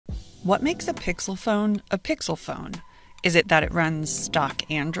What makes a Pixel phone a Pixel phone? Is it that it runs stock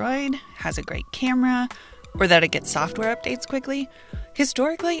Android, has a great camera, or that it gets software updates quickly?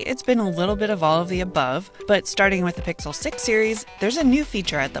 Historically, it's been a little bit of all of the above, but starting with the Pixel 6 series, there's a new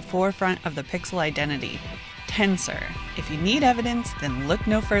feature at the forefront of the Pixel identity: Tensor. If you need evidence, then look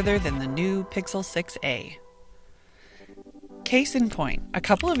no further than the new Pixel 6a. Case in point, a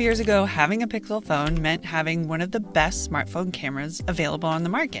couple of years ago, having a Pixel phone meant having one of the best smartphone cameras available on the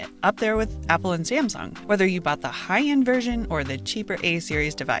market, up there with Apple and Samsung, whether you bought the high-end version or the cheaper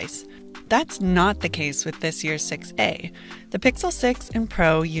A-series device. That's not the case with this year's 6a. The Pixel 6 and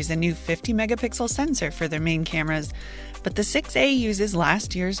Pro use a new 50-megapixel sensor for their main cameras, but the 6a uses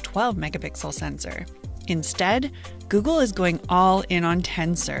last year's 12-megapixel sensor. Instead, Google is going all in on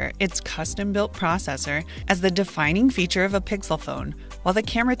Tensor, its custom-built processor, as the defining feature of a Pixel phone, while the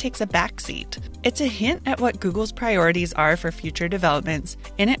camera takes a backseat. It's a hint at what Google's priorities are for future developments,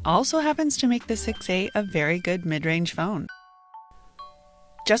 and it also happens to make the 6a a very good mid-range phone.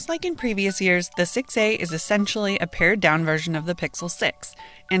 Just like in previous years, the 6a is essentially a pared-down version of the Pixel 6,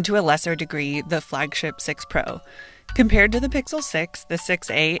 and to a lesser degree, the flagship 6 Pro. Compared to the Pixel 6, the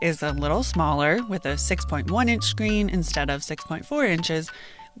 6a is a little smaller, with a 6.1-inch screen instead of 6.4 inches,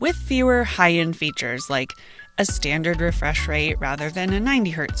 with fewer high-end features like a standard refresh rate rather than a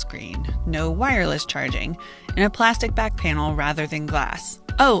 90Hz screen, no wireless charging, and a plastic back panel rather than glass.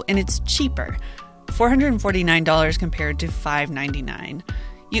 Oh, and it's cheaper, $449 compared to $599.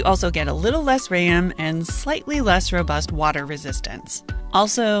 You also get a little less RAM and slightly less robust water resistance.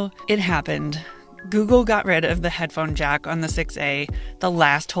 Also, it happened. Google got rid of the headphone jack on the 6a, the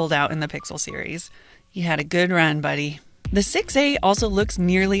last holdout in the Pixel series. You had a good run, buddy. The 6a also looks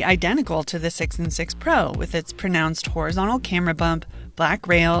nearly identical to the 6 and 6 Pro, with its pronounced horizontal camera bump, black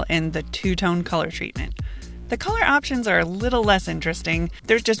rail, and the two-tone color treatment. The color options are a little less interesting.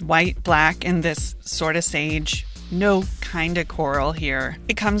 There's just white, black, and this sort of sage. No kinda coral here.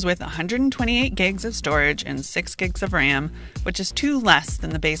 It comes with 128 gigs of storage and 6 gigs of RAM, which is 2 less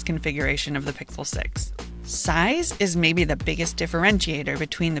than the base configuration of the Pixel 6. Size is maybe the biggest differentiator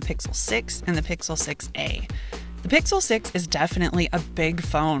between the Pixel 6 and the Pixel 6a. The Pixel 6 is definitely a big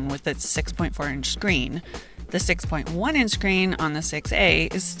phone with its 6.4-inch screen. The 6.1-inch screen on the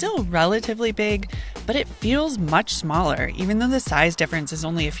 6a is still relatively big, but it feels much smaller, even though the size difference is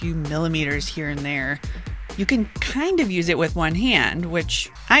only a few millimeters here and there. You can kind of use it with one hand, which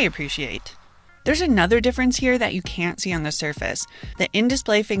I appreciate. There's another difference here that you can't see on the surface: the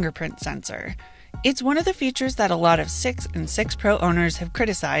in-display fingerprint sensor. It's one of the features that a lot of 6 and 6 Pro owners have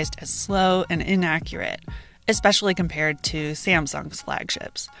criticized as slow and inaccurate, especially compared to Samsung's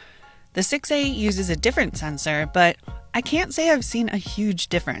flagships. The 6a uses a different sensor, but I can't say I've seen a huge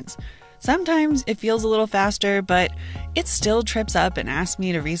difference. Sometimes it feels a little faster, but it still trips up and asks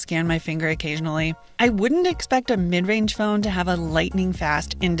me to rescan my finger occasionally. I wouldn't expect a mid-range phone to have a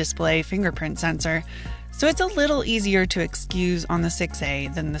lightning-fast in-display fingerprint sensor, so it's a little easier to excuse on the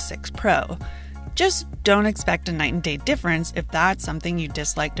 6a than the 6 Pro. Just don't expect a night and day difference if that's something you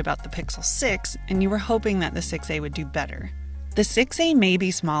disliked about the Pixel 6 and you were hoping that the 6a would do better. The 6a may be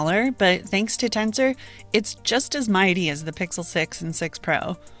smaller, but thanks to Tensor, it's just as mighty as the Pixel 6 and 6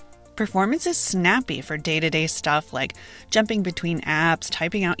 Pro. Performance is snappy for day-to-day stuff like jumping between apps,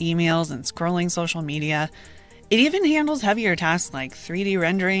 typing out emails, and scrolling social media. It even handles heavier tasks like 3D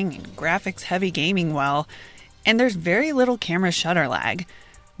rendering and graphics-heavy gaming well, and there's very little camera shutter lag.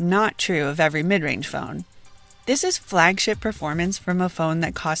 Not true of every mid-range phone. This is flagship performance from a phone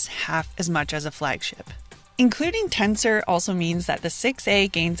that costs half as much as a flagship. Including Tensor also means that the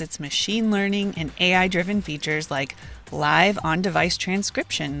 6a gains its machine learning and AI-driven features like live on-device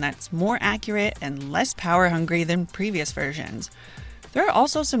transcription that's more accurate and less power-hungry than previous versions. There are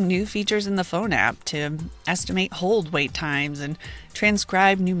also some new features in the phone app to estimate hold wait times and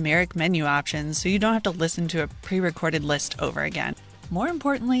transcribe numeric menu options so you don't have to listen to a pre-recorded list over again. More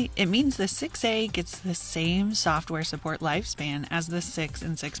importantly, it means the 6a gets the same software support lifespan as the 6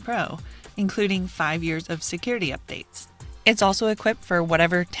 and 6 Pro, including 5 years of security updates. It's also equipped for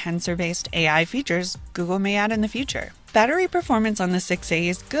whatever Tensor-based AI features Google may add in the future. Battery performance on the 6a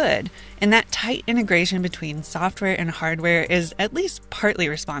is good, and that tight integration between software and hardware is at least partly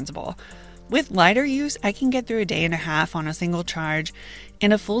responsible. With lighter use, I can get through a day and a half on a single charge,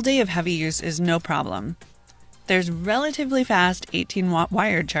 and a full day of heavy use is no problem. There's relatively fast 18-watt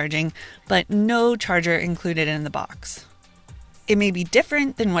wired charging, but no charger included in the box. It may be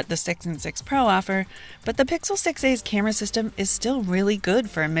different than what the 6 and 6 Pro offer, but the Pixel 6a's camera system is still really good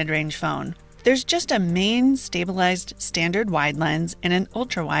for a mid-range phone. There's just a main stabilized standard wide lens and an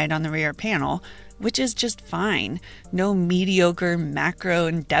ultra-wide on the rear panel, which is just fine. No mediocre macro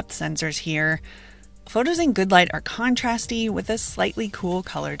and depth sensors here. Photos in good light are contrasty with a slightly cool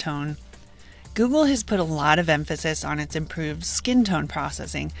color tone. Google has put a lot of emphasis on its improved skin tone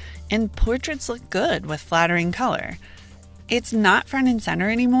processing, and portraits look good with flattering color. It's not front and center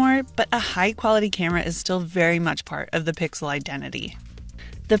anymore, but a high-quality camera is still very much part of the Pixel identity.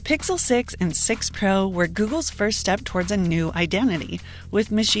 The Pixel 6 and 6 Pro were Google's first step towards a new identity,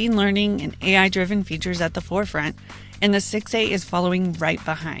 with machine learning and AI-driven features at the forefront, and the 6a is following right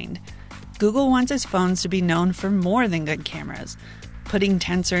behind. Google wants its phones to be known for more than good cameras. Putting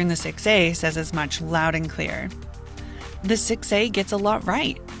Tensor in the 6a says as much loud and clear. The 6a gets a lot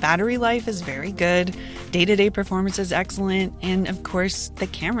right. Battery life is very good, day-to-day performance is excellent, and of course, the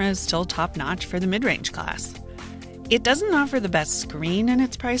camera is still top-notch for the mid-range class. It doesn't offer the best screen in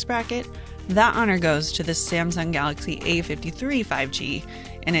its price bracket. That honor goes to the Samsung Galaxy A53 5G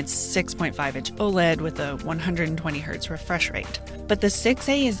and its 6.5-inch OLED with a 120Hz refresh rate. But the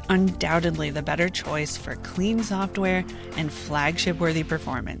 6a is undoubtedly the better choice for clean software and flagship-worthy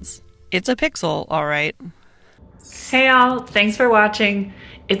performance. It's a Pixel, all right. Hey all, thanks for watching.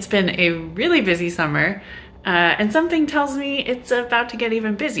 It's been a really busy summer, and something tells me it's about to get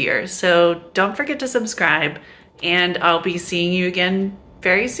even busier, so don't forget to subscribe, and I'll be seeing you again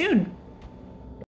very soon.